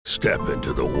Step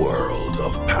into the world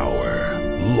of power,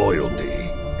 loyalty,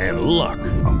 and luck.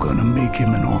 I'm gonna make him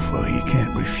an offer he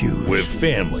can't refuse. With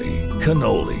family,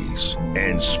 cannolis,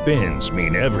 and spins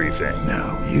mean everything.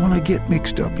 Now, you wanna get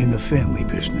mixed up in the family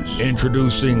business.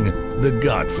 Introducing The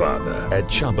Godfather at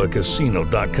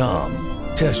ChumbaCasino.com.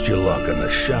 Test your luck in the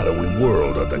shadowy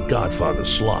world of The Godfather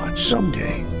slot.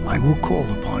 Someday, I will call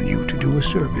upon you to do a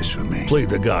service for me. Play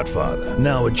The Godfather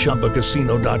now at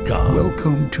ChumbaCasino.com.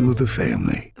 Welcome to the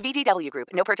family. VGW Group.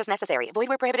 No purchase necessary. Void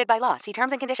where prohibited by law. See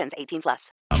terms and conditions. 18+.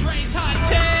 Drake's hot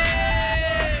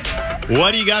take.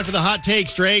 What do you got for the hot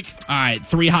takes, Drake? All right,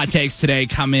 3 hot takes today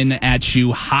coming at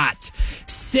you hot.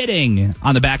 Sitting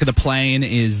on the back of the plane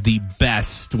is the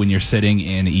best when you're sitting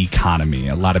in economy.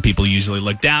 A lot of people usually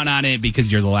look down on it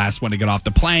because you're the last one to get off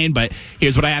the plane. But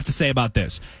here's what I have to say about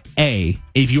this. A,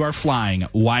 if you are flying,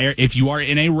 if you are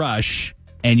in a rush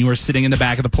and you are sitting in the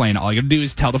back of the plane, all you got to do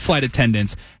is tell the flight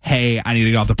attendants, hey, I need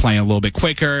to get off the plane a little bit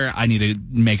quicker. I need to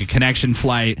make a connection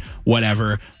flight,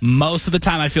 whatever. Most of the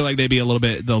time, I feel like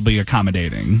they'll be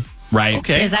accommodating. Right.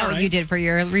 Okay. Is that what you did for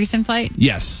your recent flight?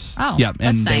 Yes. Oh, yep.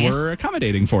 And that's they nice. were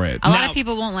accommodating for it. A lot of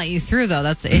people won't let you through, though.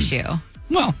 That's the issue.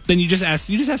 Well, then you just ask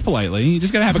politely. You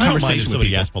just got to have a I don't mind if conversation with somebody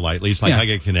people. asks politely. It's like, Yeah. I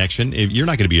get a connection. You're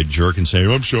not going to be a jerk and say,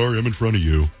 I'm sorry, I'm in front of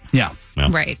you. Yeah. Well,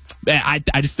 Right. I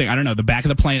just think, I don't know, the back of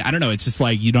the plane, I don't know. It's just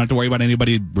like you don't have to worry about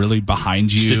anybody really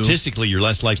behind you. Statistically, you're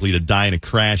less likely to die in a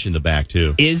crash in the back,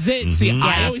 too. Is it? See,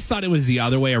 I always thought it was the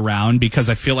other way around because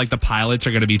I feel like the pilots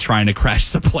are going to be trying to crash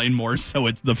the plane more so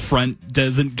the front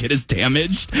doesn't get as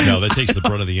damaged. No, that takes the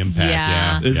brunt of the impact.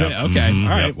 Yeah. Yeah. Is Yep. it? Okay. Mhm. All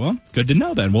right. Yep. Well, good to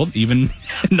know then. Well, even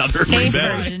another Safe reason.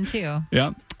 version, too.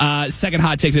 Yeah. Second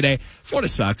hot take today. Florida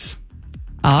sucks.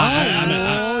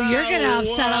 Oh, you're going to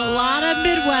upset a lot of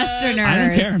Midwesterners. I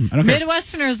don't care.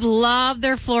 Midwesterners love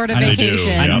their Florida They do.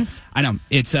 vacations. I know.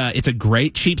 It's a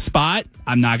great cheap spot.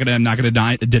 I'm not gonna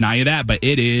deny you that, but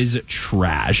it is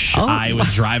trash. Oh. I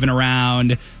was driving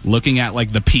around looking at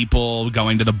like the people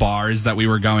going to the bars that we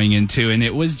were going into, and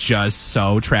it was just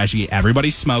so trashy.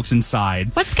 Everybody smokes inside.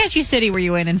 What sketchy city were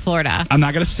you in Florida? I'm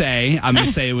not gonna say. I'm gonna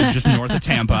say it was just north of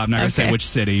Tampa. I'm not gonna say Okay. which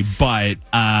city, but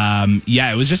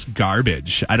yeah, it was just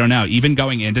garbage. I don't know. Even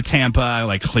going into Tampa,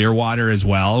 like Clearwater as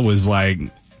well, was like.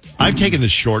 I've taken the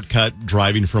shortcut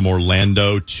driving from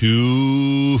Orlando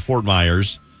to Fort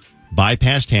Myers,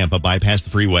 bypass Tampa, bypass the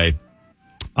freeway.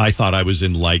 I thought I was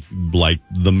in like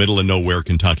the middle of nowhere,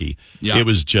 Kentucky. Yeah. It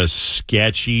was just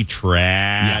sketchy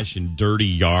trash and dirty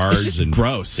yards. It's just and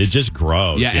gross. It's just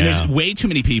gross. Yeah, and there's way too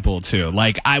many people too.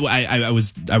 Like I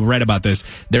read about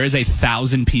this. There is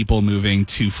 1,000 people moving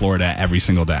to Florida every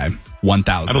single day.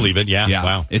 1,000. I believe it. Yeah.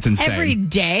 Wow. It's insane. Every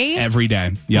day? Every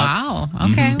day. Yep. Wow.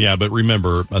 Okay. Yeah, but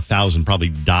remember, 1,000 probably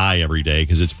die every day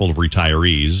because it's full of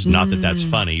retirees. Not that that's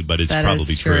funny, but it's That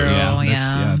probably is true.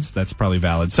 Yeah, that's probably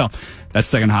valid. So that's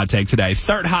second hot take today.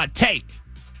 Third hot take.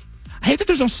 I hate that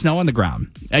there's no snow on the ground.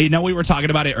 You know, we were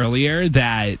talking about it earlier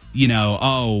that,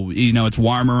 it's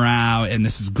warmer out and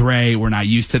this is great. We're not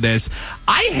used to this.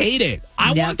 I hate it.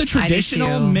 I Yep, want the I do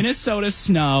traditional too. Minnesota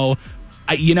snow.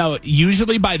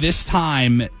 Usually by this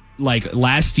time, like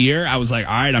last year, I was like,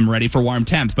 all right, I'm ready for warm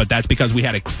temps, but that's because we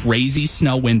had a crazy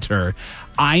snow winter.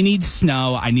 I need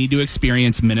snow. I need to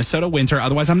experience Minnesota winter.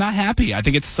 Otherwise, I'm not happy. I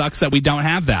think it sucks that we don't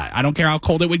have that. I don't care how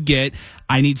cold it would get.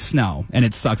 I need snow, and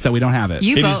it sucks that we don't have it.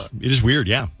 You It both is weird,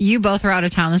 yeah. You both were out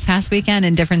of town this past weekend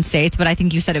in different states, but I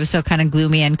think you said it was still kind of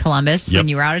gloomy in Columbus Yep. when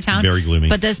you were out of town. Very gloomy.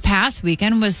 But this past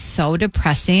weekend was so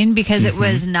depressing because it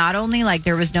was not only like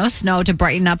there was no snow to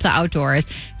brighten up the outdoors,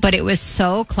 but it was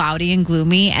so cloudy and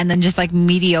gloomy and then just like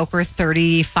mediocre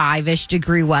 35-ish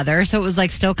degree weather. So it was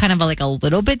like still kind of like a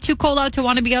little bit too cold out to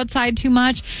want to be outside too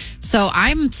much. So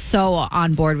I'm so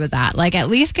on board with that. Like at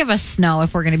least give us snow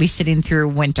if we're going to be sitting through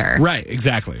winter. Right,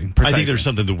 exactly. I Precisely. think there's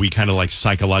something that we kind of like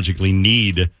psychologically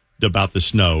need about the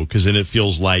snow because then it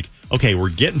feels like, okay, we're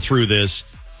getting through this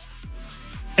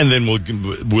and then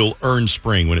we'll earn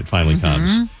spring when it finally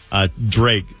comes.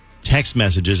 Drake, text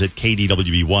messages at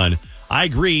KDWB1. I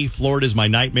agree. Florida's my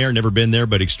nightmare. Never been there,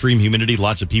 but extreme humidity,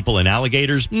 lots of people and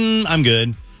alligators. I'm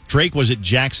good. Drake was at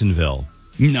Jacksonville.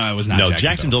 No, it was not. No, Jacksonville.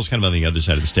 Jacksonville's kind of on the other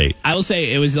side of the state. I will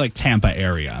say it was like Tampa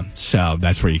area, so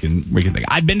that's where you can think.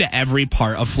 I've been to every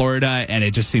part of Florida, and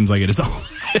it just seems like it is all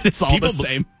the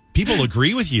same. People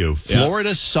agree with you. Yeah.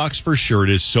 Florida sucks for sure. It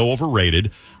is so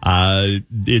overrated.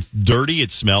 It's dirty,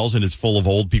 it smells, and it's full of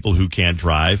old people who can't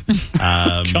drive.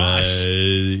 Gosh.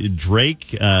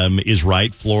 Drake is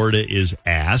right. Florida is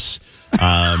ass.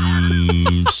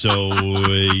 And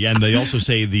they also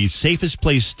say the safest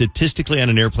place statistically on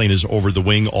an airplane is over the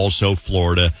wing. Also,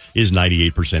 Florida is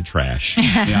 98% trash.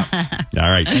 Yeah. All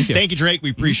right. Thank you, Drake.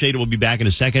 We appreciate it. We'll be back in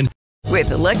a second. With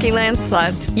the Lucky Land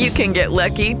Slots, you can get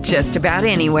lucky just about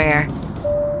anywhere.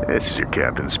 This is your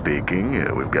captain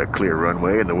speaking. We've got clear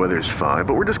runway and the weather's fine,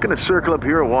 but we're just going to circle up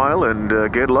here a while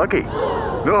and get lucky.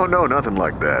 No, nothing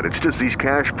like that. It's just these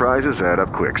cash prizes add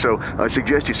up quick. So I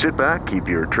suggest you sit back, keep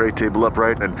your tray table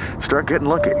upright, and start getting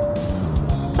lucky.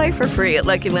 Play for free at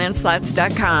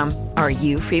LuckyLandSlots.com. Are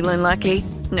you feeling lucky?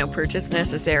 No purchase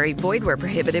necessary. Void where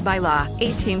prohibited by law.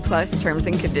 18+ terms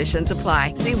and conditions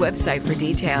apply. See website for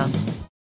details.